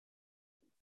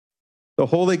The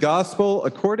Holy Gospel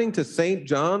according to St.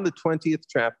 John, the 20th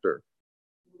chapter.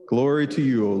 Glory to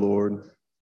you, O Lord.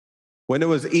 When it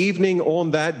was evening on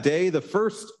that day, the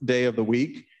first day of the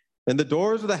week, and the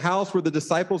doors of the house where the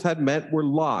disciples had met were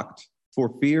locked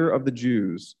for fear of the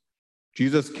Jews,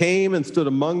 Jesus came and stood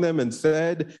among them and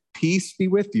said, "Peace be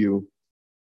with you."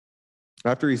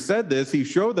 After he said this, he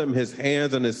showed them his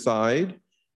hands and his side.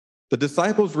 The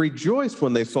disciples rejoiced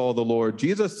when they saw the Lord.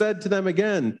 Jesus said to them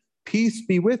again, "Peace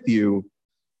be with you.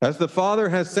 As the Father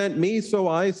has sent me, so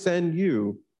I send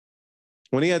you."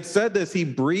 When he had said this, he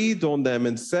breathed on them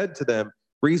and said to them,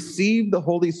 "Receive the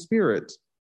Holy Spirit.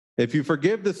 If you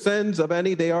forgive the sins of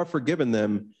any, they are forgiven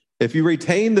them. If you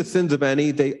retain the sins of any,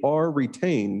 they are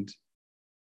retained."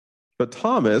 But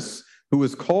Thomas, who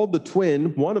was called the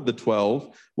twin, one of the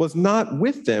 12, was not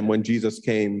with them when Jesus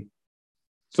came.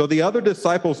 So the other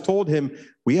disciples told him,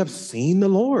 "We have seen the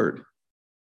Lord."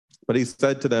 But he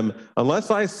said to them,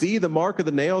 "Unless I see the mark of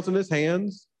the nails in his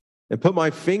hands and put my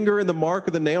finger in the mark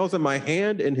of the nails and my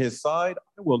hand in his side,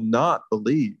 I will not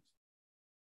believe."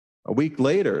 A week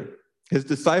later, his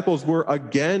disciples were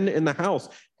again in the house,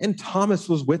 and Thomas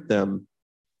was with them.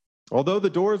 Although the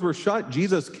doors were shut,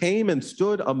 Jesus came and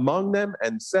stood among them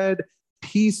and said,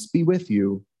 "Peace be with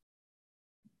you."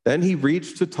 Then he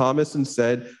reached to Thomas and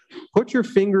said, "Put your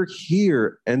finger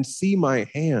here and see my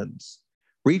hands.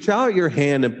 Reach out your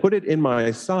hand and put it in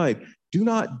my side. Do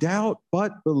not doubt,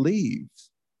 but believe."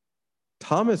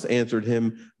 Thomas answered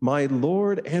him, "My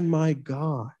Lord and my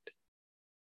God."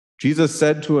 Jesus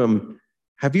said to him,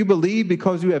 "Have you believed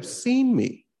because you have seen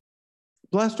me?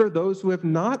 Blessed are those who have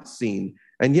not seen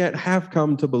and yet have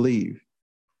come to believe."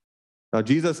 Now,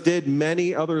 Jesus did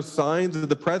many other signs in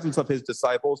the presence of his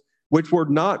disciples, which were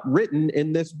not written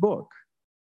in this book.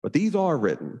 But these are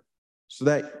written so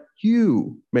that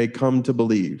you may come to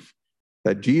believe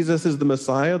that Jesus is the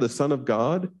Messiah, the Son of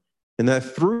God, and that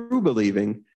through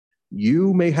believing,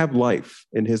 you may have life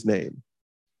in his name.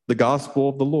 The gospel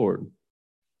of the Lord.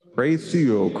 Praise to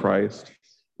you, O Christ.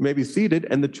 You may be seated,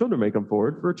 and the children may come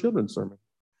forward for a children's sermon.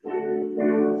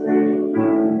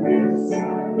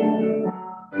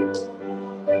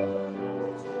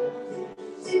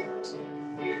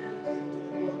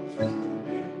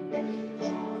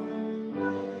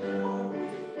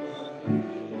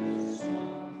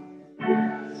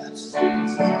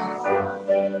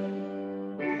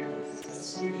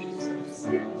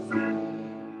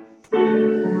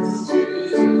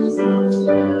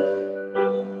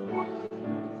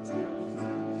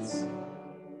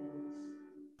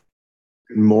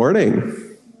 Good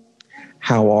morning.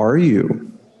 How are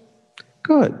you?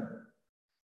 Good.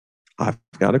 I've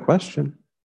got a question.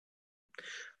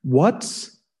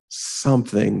 What's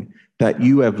something that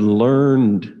you have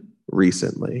learned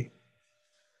recently?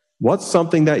 What's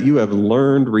something that you have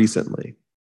learned recently?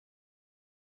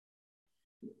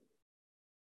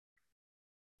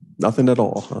 Nothing at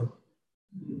all, huh?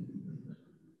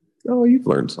 Oh, you've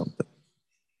learned something.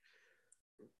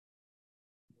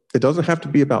 It doesn't have to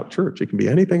be about church. It can be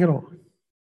anything at all.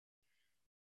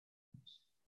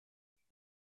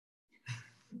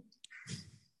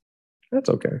 That's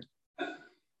okay.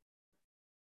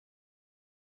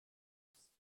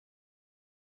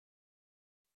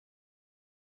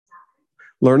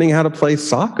 Learning how to play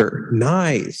soccer.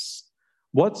 Nice.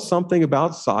 What's something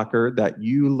about soccer that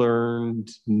you learned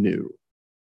new?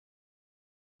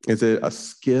 Is it a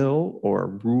skill or a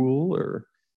rule or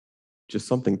just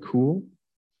something cool?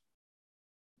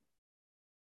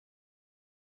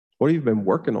 What have you been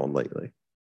working on lately?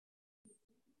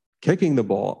 Kicking the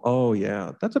ball. Oh,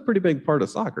 yeah. That's a pretty big part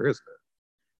of soccer, isn't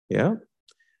it? Yeah.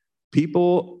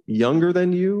 People younger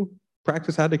than you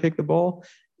practice how to kick the ball,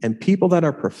 and people that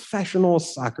are professional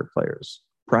soccer players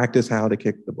practice how to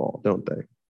kick the ball, don't they?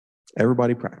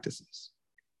 Everybody practices.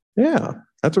 Yeah,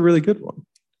 that's a really good one.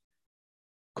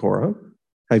 Cora,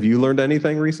 have you learned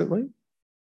anything recently?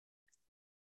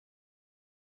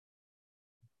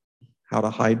 How to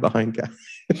hide behind cat.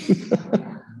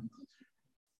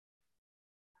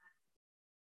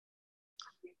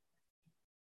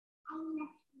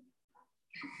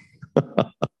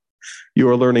 You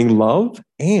are learning love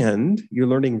and you're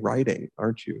learning writing,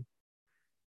 aren't you?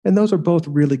 And those are both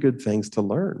really good things to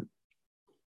learn.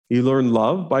 You learn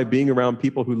love by being around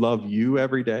people who love you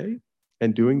every day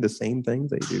and doing the same things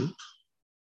they do.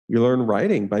 You learn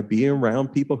writing by being around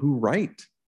people who write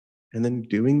and then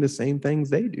doing the same things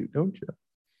they do, don't you?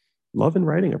 Love and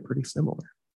writing are pretty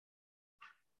similar.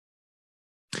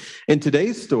 In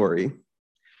today's story,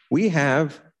 we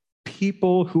have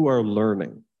people who are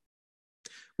learning.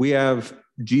 We have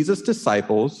Jesus'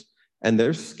 disciples, and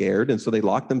they're scared, and so they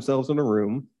lock themselves in a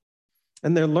room.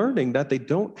 And they're learning that they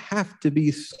don't have to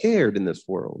be scared in this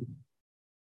world,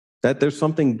 that there's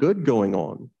something good going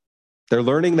on. They're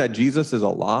learning that Jesus is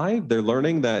alive. They're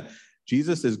learning that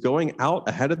Jesus is going out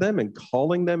ahead of them and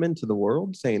calling them into the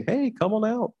world, saying, hey, come on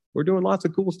out. We're doing lots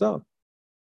of cool stuff.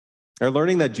 They're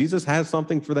learning that Jesus has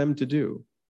something for them to do.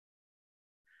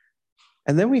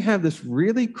 And then we have this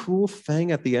really cool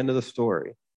thing at the end of the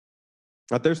story.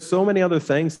 That there's so many other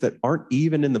things that aren't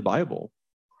even in the Bible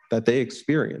that they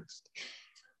experienced.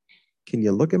 Can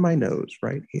you look at my nose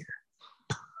right here?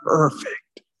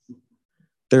 Perfect.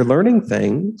 They're learning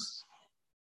things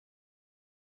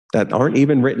that aren't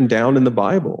even written down in the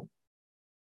Bible.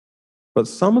 But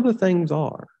some of the things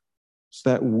are, so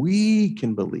that we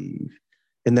can believe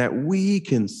and that we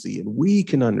can see and we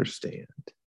can understand.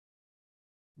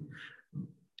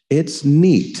 It's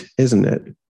neat, isn't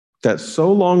it, that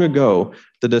so long ago,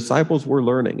 the disciples were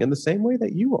learning in the same way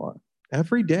that you are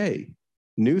every day,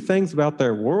 new things about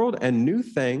their world and new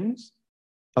things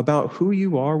about who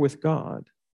you are with God.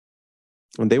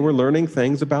 And they were learning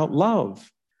things about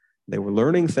love. They were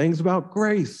learning things about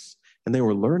grace. And they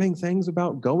were learning things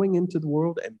about going into the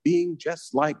world and being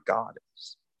just like God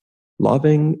is,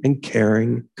 loving and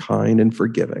caring, kind and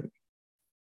forgiving.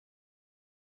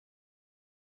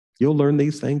 You'll learn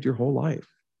these things your whole life.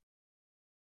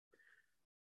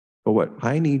 But what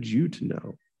I need you to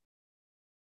know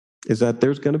is that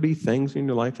there's going to be things in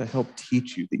your life that help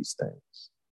teach you these things.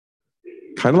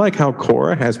 Kind of like how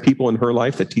Cora has people in her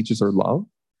life that teaches her love,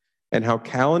 and how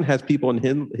Callan has people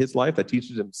in his life that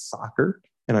teaches him soccer,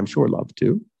 and I'm sure love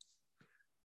too.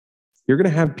 You're going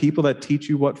to have people that teach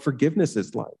you what forgiveness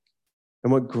is like,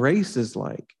 and what grace is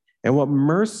like, and what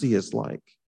mercy is like,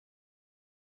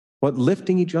 what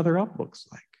lifting each other up looks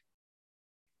like.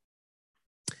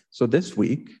 So this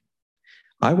week,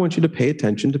 I want you to pay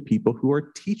attention to people who are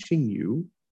teaching you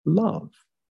love.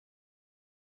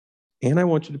 And I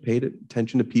want you to pay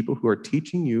attention to people who are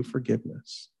teaching you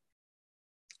forgiveness.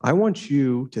 I want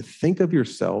you to think of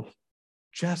yourself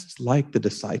just like the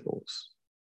disciples.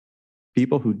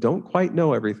 People who don't quite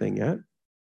know everything yet.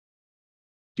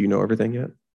 Do you know everything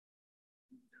yet?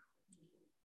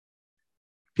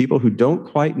 People who don't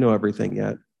quite know everything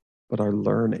yet, but are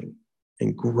learning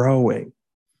and growing.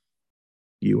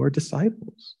 You are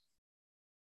disciples.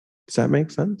 Does that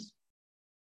make sense?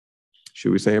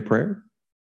 Should we say a prayer?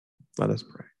 Let us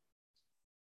pray.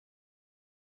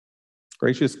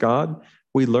 Gracious God,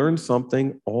 we learn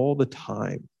something all the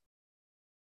time.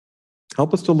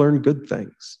 Help us to learn good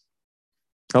things.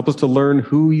 Help us to learn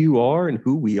who you are and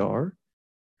who we are.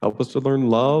 Help us to learn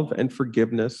love and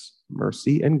forgiveness,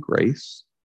 mercy and grace.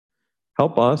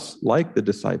 Help us, like the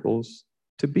disciples,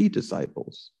 to be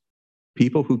disciples,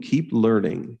 people who keep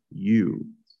learning you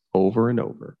over and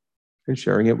over and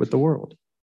sharing it with the world.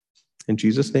 In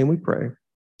Jesus' name we pray.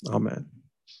 Amen.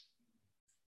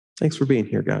 Thanks for being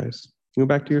here, guys. Go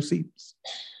back to your seats.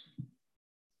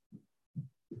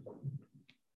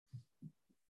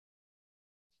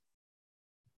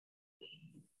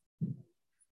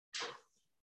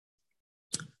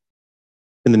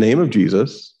 In the name of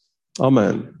Jesus,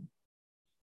 amen.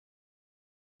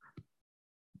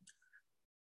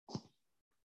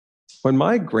 When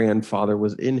my grandfather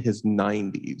was in his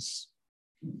 90s,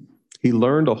 he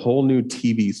learned a whole new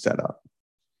TV setup.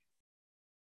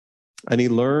 And he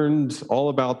learned all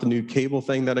about the new cable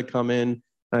thing that had come in.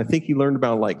 And I think he learned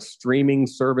about like streaming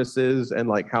services and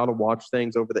like how to watch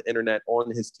things over the internet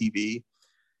on his TV.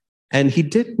 And he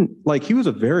was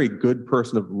a very good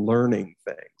person of learning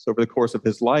things over the course of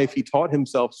his life. He taught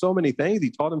himself so many things.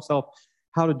 He taught himself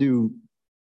how to do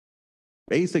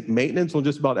basic maintenance on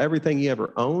just about everything he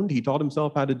ever owned. He taught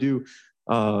himself how to do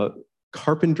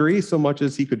carpentry so much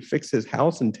as he could fix his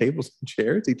house and tables and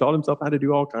chairs. He taught himself how to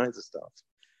do all kinds of stuff.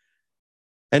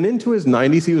 And into his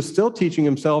 90s, he was still teaching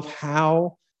himself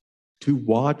how to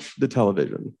watch the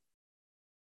television.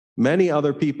 Many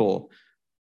other people,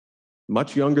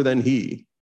 much younger than he,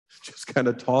 just kind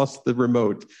of tossed the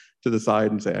remote to the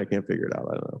side and say, I can't figure it out,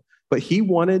 I don't know. But he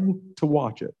wanted to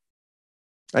watch it.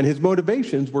 And his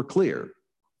motivations were clear.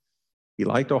 He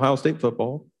liked Ohio State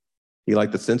football. He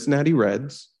liked the Cincinnati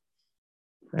Reds.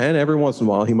 And every once in a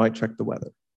while, he might check the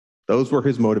weather. Those were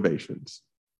his motivations.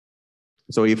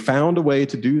 So he found a way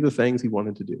to do the things he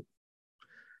wanted to do.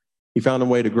 He found a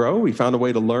way to grow. He found a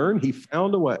way to learn. He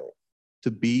found a way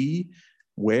to be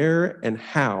where and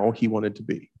how he wanted to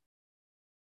be.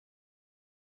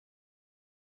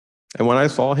 And when I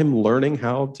saw him learning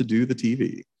how to do the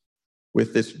TV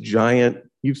with this giant,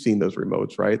 you've seen those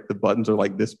remotes, right? The buttons are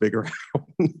like this big around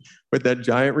with that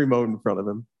giant remote in front of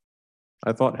him.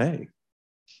 I thought, hey,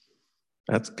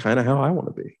 that's kind of how I want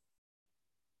to be.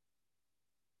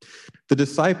 The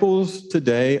disciples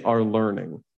today are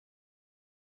learning.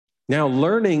 Now,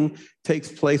 learning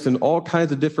takes place in all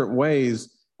kinds of different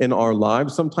ways in our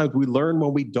lives. Sometimes we learn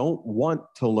when we don't want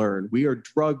to learn. We are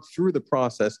drugged through the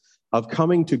process of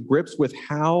coming to grips with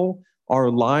how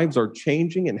our lives are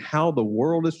changing and how the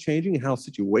world is changing and how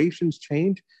situations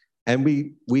change. And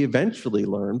we eventually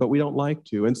learn, but we don't like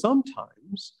to. And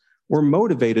sometimes we're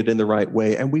motivated in the right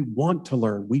way and we want to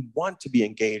learn. We want to be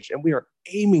engaged and we are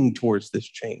aiming towards this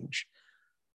change.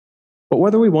 But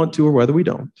whether we want to or whether we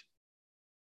don't,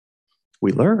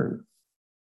 we learn.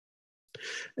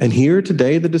 And here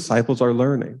today, the disciples are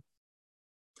learning.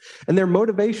 And their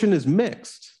motivation is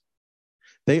mixed.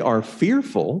 They are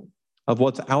fearful of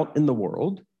what's out in the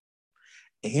world,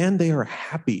 and they are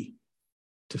happy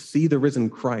to see the risen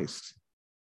Christ.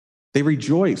 They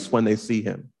rejoice when they see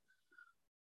him.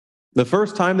 The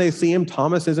first time they see him,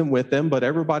 Thomas isn't with them, but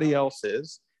everybody else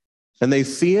is. And they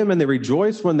see him and they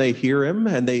rejoice when they hear him,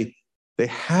 and they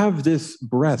have this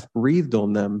breath breathed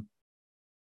on them.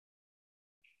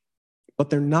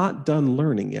 But they're not done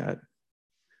learning yet,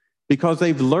 because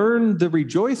they've learned the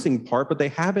rejoicing part, but they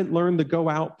haven't learned the go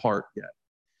out part yet.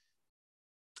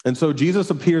 And so Jesus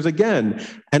appears again,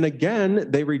 and again,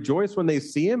 they rejoice when they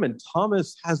see him. And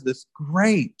Thomas has this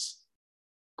great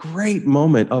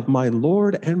moment of my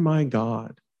Lord and my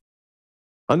God,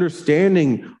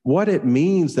 understanding what it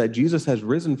means that Jesus has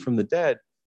risen from the dead.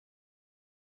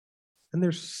 And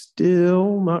they're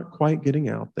still not quite getting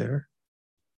out there.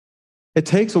 It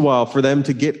takes a while for them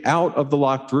to get out of the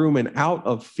locked room and out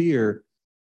of fear.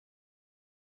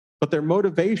 But their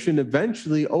motivation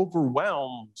eventually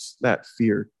overwhelms that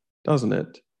fear, doesn't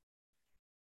it?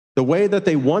 The way that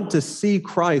they want to see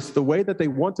Christ, the way that they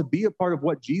want to be a part of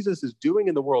what Jesus is doing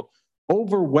in the world,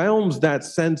 overwhelms that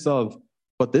sense of,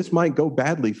 but this might go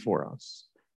badly for us.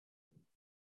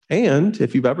 And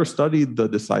if you've ever studied the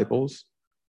disciples,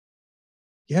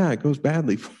 yeah, it goes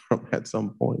badly for them at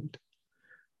some point.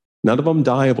 None of them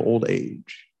die of old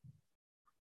age.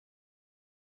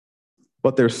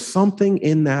 But there's something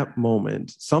in that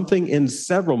moment, something in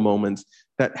several moments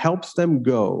that helps them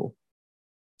go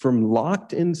from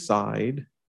locked inside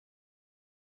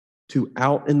to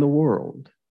out in the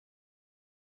world.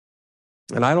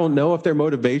 And I don't know if their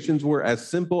motivations were as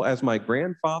simple as my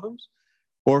grandfather's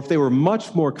or if they were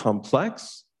much more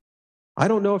complex. I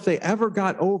don't know if they ever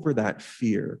got over that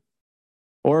fear,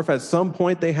 or if at some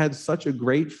point they had such a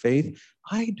great faith.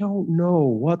 I don't know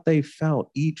what they felt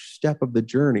each step of the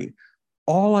journey.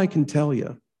 All I can tell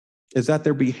you is that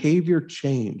their behavior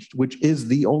changed, which is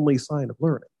the only sign of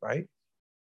learning, right?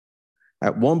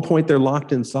 At one point, they're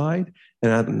locked inside,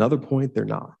 and at another point, they're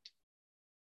not.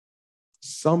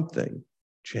 Something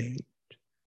changed.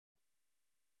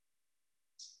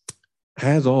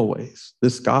 As always,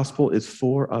 this gospel is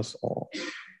for us all.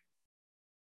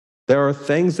 There are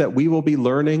things that we will be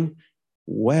learning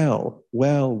well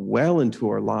into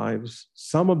our lives.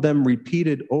 Some of them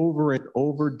repeated over and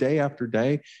over, day after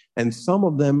day, and some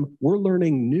of them we're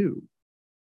learning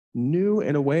new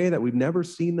in a way that we've never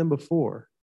seen them before.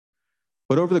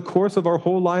 But over the course of our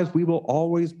whole lives, we will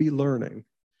always be learning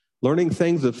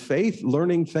things of faith,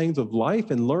 learning things of life,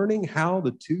 and learning how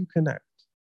the two connect.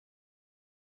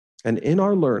 And in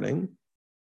our learning,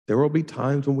 there will be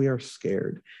times when we are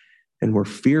scared and we're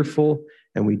fearful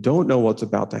and we don't know what's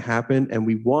about to happen, and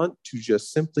we want to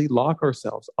just simply lock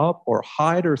ourselves up or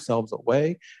hide ourselves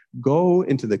away, go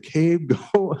into the cave,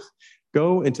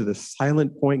 go into the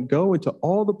silent point, go into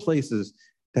all the places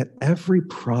that every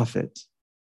prophet,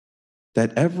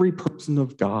 that every person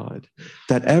of God,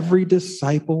 that every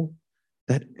disciple,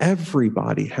 that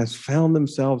everybody has found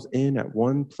themselves in at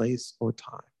one place or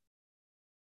time.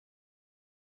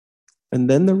 And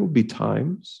then there will be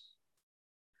times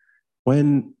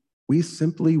when we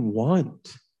simply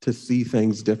want to see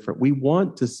things different. We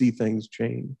want to see things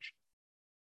change.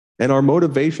 And our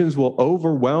motivations will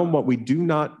overwhelm what we do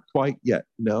not quite yet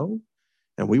know.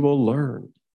 And we will learn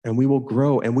and we will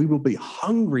grow and we will be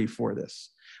hungry for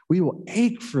this. We will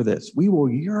ache for this. We will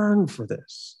yearn for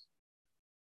this.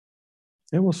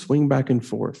 And we'll swing back and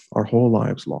forth our whole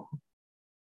lives long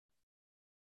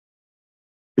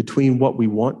between what we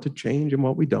want to change and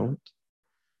what we don't,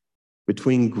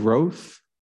 between growth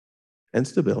and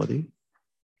stability,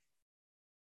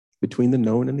 between the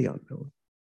known and the unknown.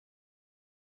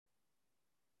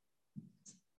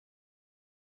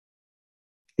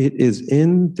 It is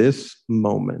in this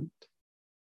moment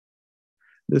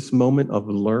of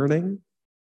learning,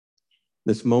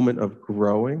 this moment of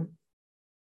growing,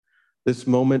 this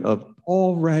moment of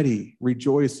already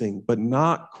rejoicing, but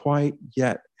not quite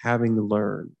yet having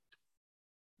learned,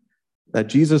 that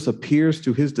Jesus appears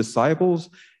to his disciples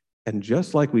And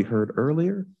just like we heard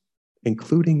earlier,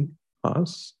 including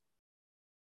us,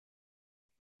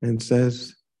 and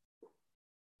says,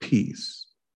 peace.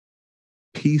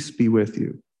 Peace be with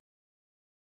you.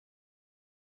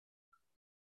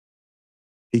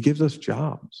 He gives us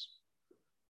jobs.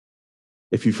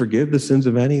 If you forgive the sins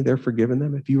of any, they're forgiven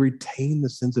them. If you retain the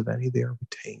sins of any, they are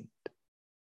retained.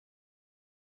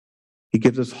 He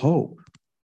gives us hope.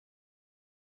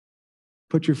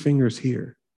 Put your fingers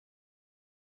here.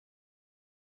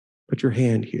 Put your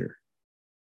hand here.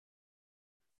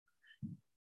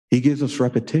 He gives us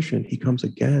repetition. He comes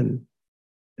again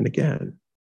and again.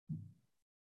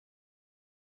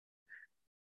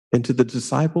 And to the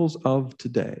disciples of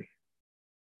today,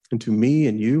 and to me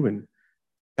and you and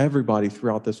everybody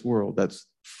throughout this world that's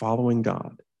following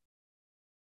God,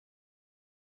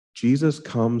 Jesus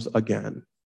comes again.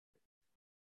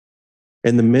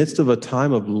 In the midst of a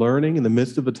time of learning, in the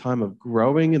midst of a time of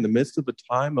growing, in the midst of a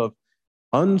time of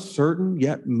uncertain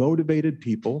yet motivated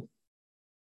people,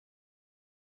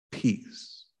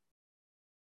 peace.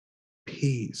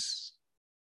 Peace.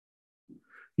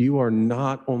 You are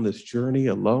not on this journey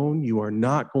alone. You are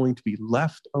not going to be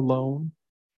left alone.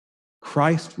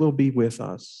 Christ will be with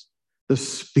us. The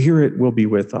Spirit will be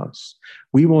with us.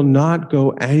 We will not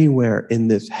go anywhere in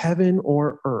this heaven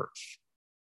or earth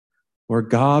where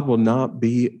God will not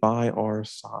be by our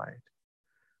side,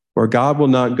 where God will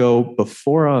not go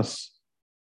before us,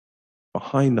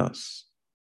 behind us,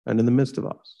 and in the midst of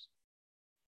us.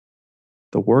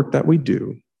 The work that we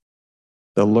do,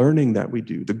 the learning that we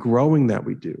do, the growing that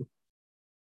we do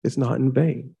is not in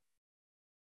vain.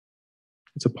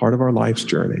 It's a part of our life's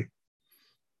journey.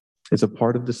 It's a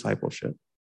part of discipleship.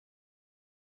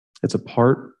 It's a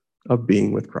part of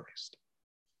being with Christ.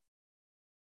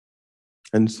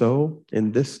 And so,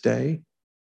 in this day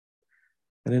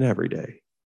and in every day,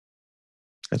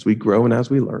 as we grow and as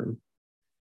we learn,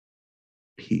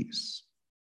 peace.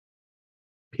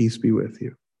 Peace be with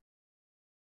you.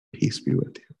 Peace be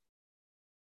with you.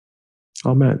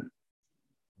 Amen.